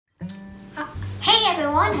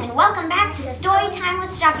everyone, and welcome back to Story Time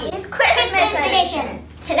with Stuffy. It's Christmas edition.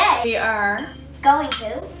 Today we are going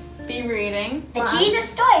to be reading the Jesus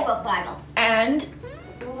Storybook Bible. And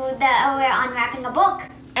we're unwrapping a book.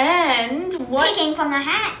 And what? Picking from the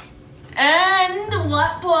hat. And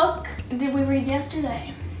what book did we read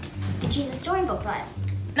yesterday? The Jesus Storybook Bible.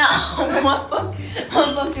 No, what book?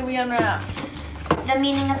 What book did we unwrap? The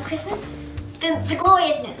Meaning of Christmas. The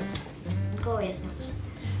Glorious News. Glorious News.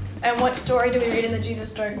 And what story do we read in the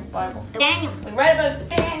Jesus Storybook Bible? Daniel. We read about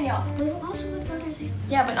Daniel. We've also read about Isaiah.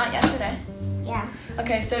 Yeah, but not yesterday. Yeah.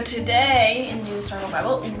 Okay, so today in the Jesus Storybook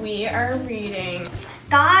Bible, we are reading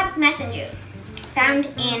God's Messenger, found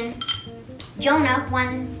in Jonah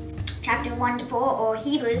 1, chapter 1 to 4, or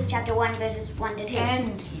Hebrews chapter 1, verses 1 to 2.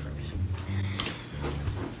 And Hebrews.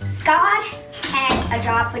 God had a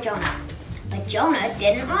job for Jonah, but Jonah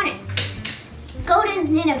didn't want it. Go to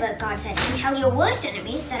Nineveh, God said, and tell your worst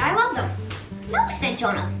enemies that I love them. No, said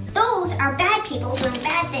Jonah. Those are bad people doing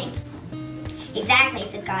bad things. Exactly,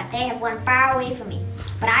 said God. They have run far away from me,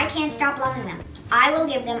 but I can't stop loving them. I will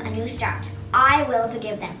give them a new start. I will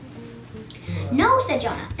forgive them. No, said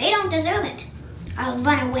Jonah. They don't deserve it. I'll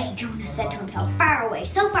run away, Jonah said to himself, far away,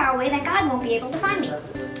 so far away that God won't be able to find me.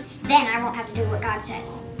 Then I won't have to do what God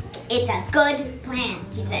says. It's a good plan,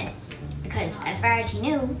 he said, because as far as he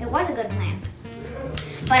knew, it was a good plan.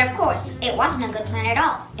 But of course, it wasn't a good plan at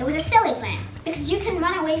all. It was a silly plan, because you can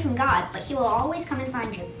run away from God, but he will always come and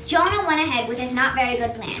find you. Jonah went ahead with his not very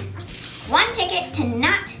good plan. One ticket to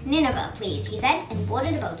not Nineveh, please, he said, and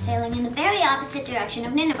boarded a boat sailing in the very opposite direction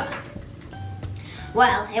of Nineveh.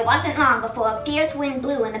 Well, it wasn't long before a fierce wind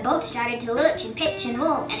blew and the boat started to lurch and pitch and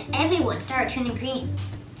roll, and everyone started turning green.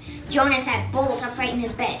 Jonah sat bolt upright in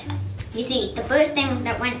his bed. You see, the first thing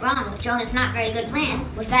that went wrong with Jonah's not very good plan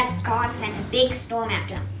was that God sent a big storm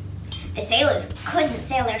after him. The sailors couldn't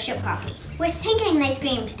sail their ship properly. We're sinking, they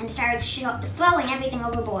screamed, and started throwing everything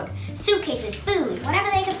overboard. Suitcases, food,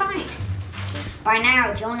 whatever they could find. By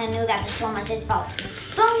now, Jonah knew that the storm was his fault.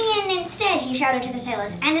 Throw me in instead, he shouted to the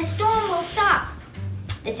sailors, and the storm will stop.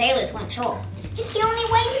 The sailors weren't sure. It's the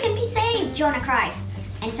only way you can be saved, Jonah cried.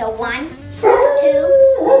 And so 1, 2,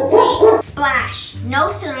 3, splash.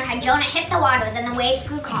 No sooner had Jonah hit the water than the waves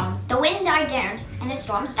grew calm, the wind died down, and the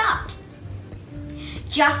storm stopped.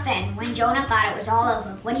 Just then, when Jonah thought it was all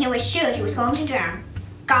over, when he was sure he was going to drown,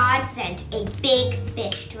 God sent a big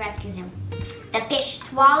fish to rescue him. The fish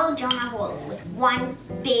swallowed Jonah whole with one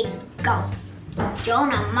big gulp.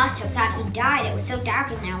 Jonah must have thought he died. It was so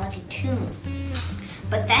dark in there like a tomb.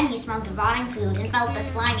 But then he smelled the rotting food and felt the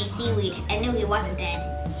slimy seaweed and knew he wasn't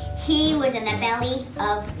dead. He was in the belly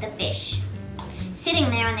of the fish. Sitting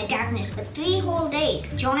there in the darkness for 3 whole days,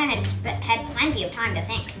 Jonah had plenty of time to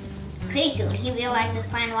think. Pretty soon he realized his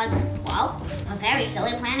plan was, well, a very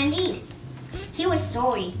silly plan indeed. He was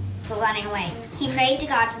sorry for running away. He prayed to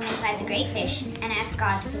God from inside the great fish and asked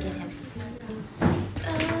God to forgive him.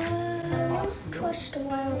 Trust a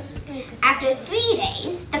wild snake. After 3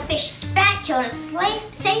 days, the fish spat Jonah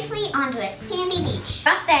safely onto a sandy beach.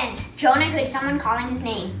 Just then, Jonah heard someone calling his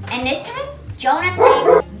name. And this time, Jonah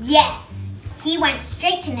said yes. He went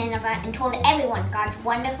straight to Nineveh and told everyone God's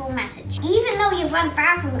wonderful message. Even though you've run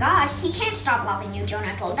far from God, he can't stop loving you,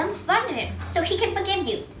 Jonah told them. Run to him, so he can forgive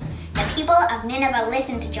you. The people of Nineveh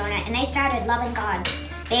listened to Jonah and they started loving God.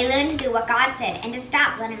 They learned to do what God said and to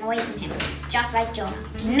stop running away from him, just like Jonah.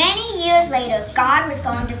 Many years later, God was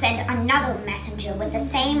going to send another messenger with the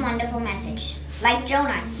same wonderful message. Like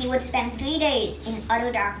Jonah, he would spend 3 days in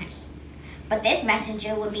utter darkness. But this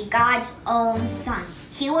messenger would be God's own son.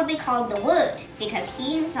 He would be called the Word because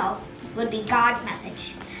he himself would be God's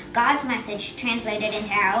message. God's message translated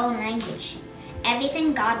into our own language.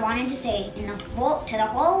 Everything God wanted to say to the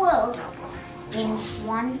whole world in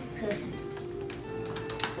one person.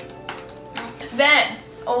 Then,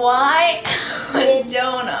 why was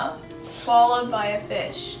Jonah swallowed by a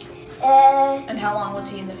fish? And And how long was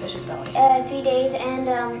he in the fish's belly? 3 days, and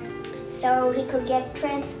so he could get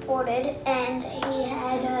transported, and he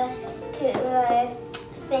had to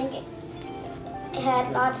think. He had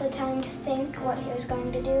lots of time to think what he was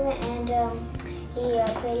going to do, and he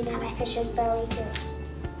prayed in the fish's belly too.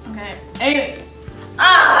 Okay. Anyway.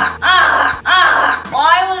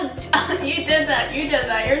 Why was you did that?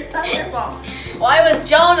 That's your fault. Why was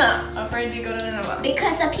Jonah afraid to go to Nineveh?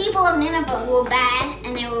 Because the people of Nineveh were bad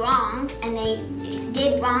and they were wrong and they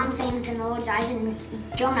did wrong things in the Lord's eyes, and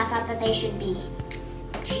Jonah thought that they should be,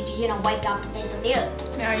 wiped off the face of the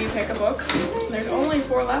earth. Now you pick a book. There's only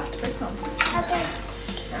 4 left. Pick them. Okay.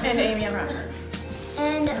 And Amy unwraps it.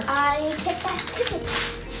 And I picked that too.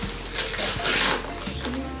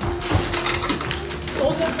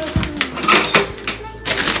 Hold that.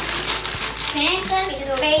 Santa's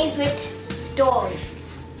Favorite Story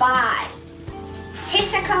by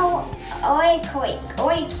Hisako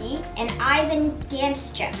Oiki and Ivan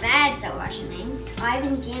Ganschev. That's a Russian name.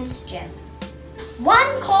 Ivan Ganschev.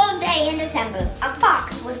 One cold day in December, a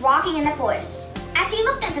fox was walking in the forest. As he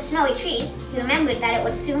looked at the snowy trees, he remembered that it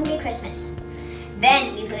would soon be Christmas.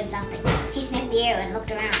 Then he heard something. He sniffed the air and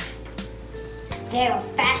looked around. There,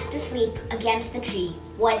 fast asleep against the tree,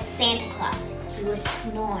 was Santa Claus. He was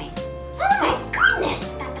snoring. Oh my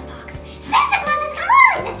goodness, thought the fox. Santa Claus has come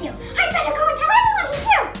early this year. I'd better go and tell everyone he's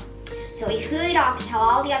here. So he hurried off to tell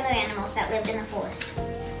all the other animals that lived in the forest.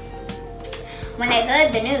 When they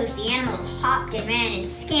heard the news, the animals hopped and ran and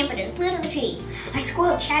scampered and flew to the tree. A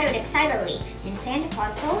squirrel chattered excitedly, and Santa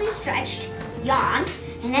Claus slowly stretched, yawned,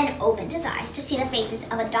 and then opened his eyes to see the faces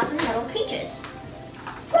of a dozen little creatures.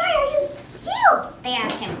 Why are you here? They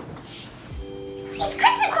asked him. Is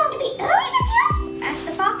Christmas going to be early this year? Asked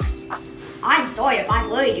the fox. I'm sorry if I've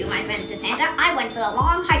worried you, my friend, said Santa. I went for a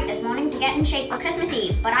long hike this morning to get in shape for Christmas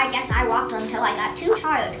Eve, but I guess I walked until I got too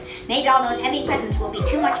tired. Maybe all those heavy presents will be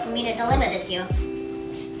too much for me to deliver this year.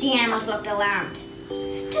 The animals looked alarmed.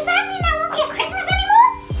 Does that mean there won't be a Christmas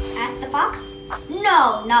anymore? Asked the fox.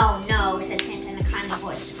 No, no, no, said Santa in a kindly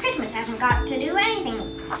voice. Christmas hasn't got anything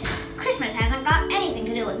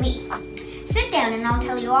to do with me. Sit down and I'll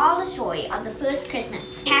tell you all the story of the first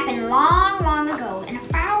Christmas. It happened long, long ago in a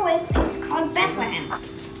faraway place called Bethlehem.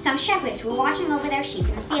 Some shepherds were watching over their sheep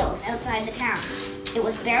in the fields outside the town. It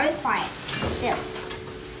was very quiet and still.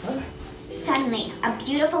 Suddenly, a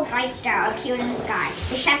beautiful bright star appeared in the sky.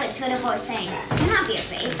 The shepherds heard a voice saying, "Do not be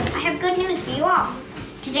afraid. I have good news for you all.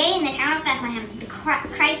 Today in the town of Bethlehem, the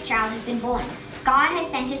Christ child has been born. God has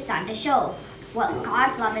sent his son to show what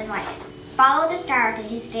God's love is like. Follow the star to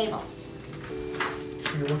his stable."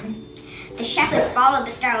 Are you looking? The shepherds followed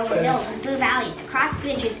the star over hills and through valleys, across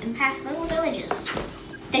bridges and past little villages.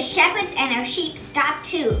 The shepherds and their sheep stopped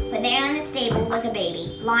too, for there in the stable was a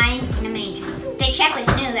baby, lying in a manger. The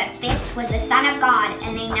shepherds knew that this was the Son of God,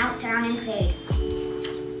 and they knelt down and prayed.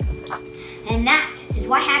 And that is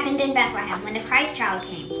what happened in Bethlehem when the Christ child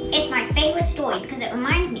came. It's my favorite story because it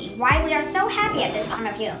reminds me why we are so happy at this time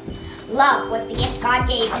of year. Love was the gift God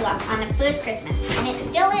gave to us on the first Christmas, and it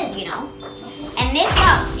still is, you know. And this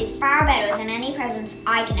love is far better than any presents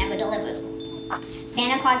I can ever deliver.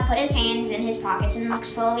 Santa Claus put his hands in his pockets and looked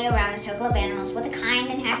slowly around the circle of animals with a kind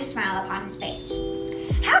and happy smile upon his face.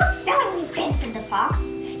 How silly we've been, said the fox,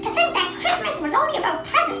 to think that Christmas was only about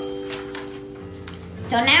presents.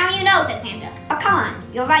 So now you know, said Santa. But come on,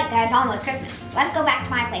 you're right that it's almost Christmas. Let's go back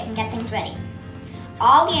to my place and get things ready.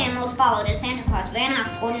 All the animals followed as Santa Claus ran off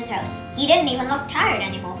toward his house. He didn't even look tired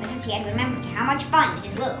anymore because he had remembered how much fun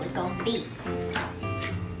his work was going to be.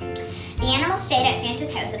 The animals stayed at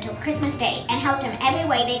Santa's house until Christmas Day and helped him every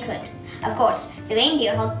way they could. Of course, the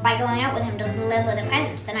reindeer helped by going out with him to deliver the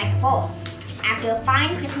presents the night before. After a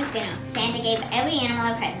fine Christmas dinner, Santa gave every animal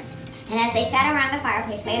a present. And as they sat around the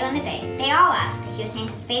fireplace later in the day, they all asked to hear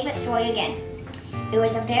Santa's favorite story again. It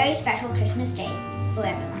was a very special Christmas day for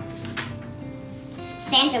everyone.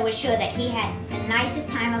 Santa was sure that he had the nicest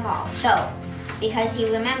time of all, though, because he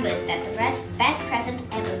remembered that the best present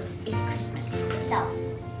ever is Christmas itself.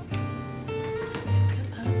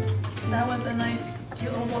 That was a nice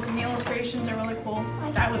cute little book, and the illustrations are really cool.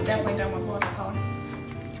 That was definitely done with watercolor.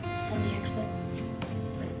 Said the expert.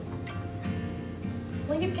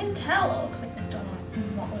 Well, you can tell it looks like it's done with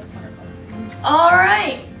watercolor. All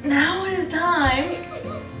right, now it is time.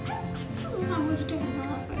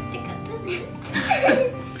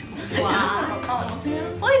 Wow. Colin wants to get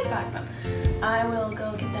his voice back then. I will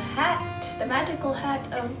go get the hat, the magical hat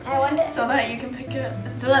of. I wonder. So that you can pick it.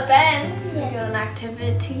 So that Ben can Yes. get an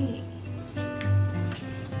activity.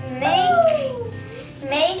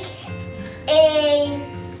 Make a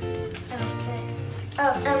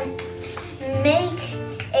make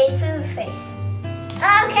a food face.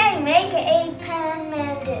 Okay, make a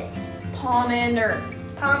pomander.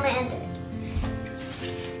 Pomander.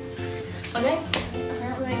 Okay.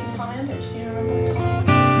 Apparently making pomanders. Do you remember what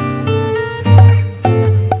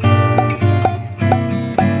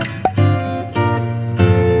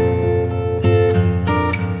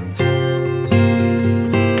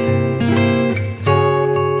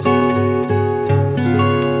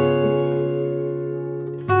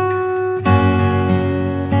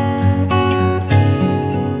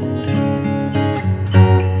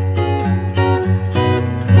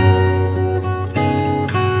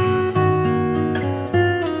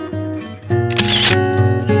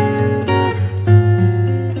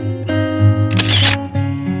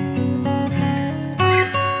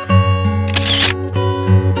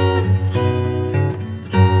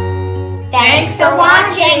for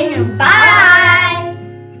watching. Bye.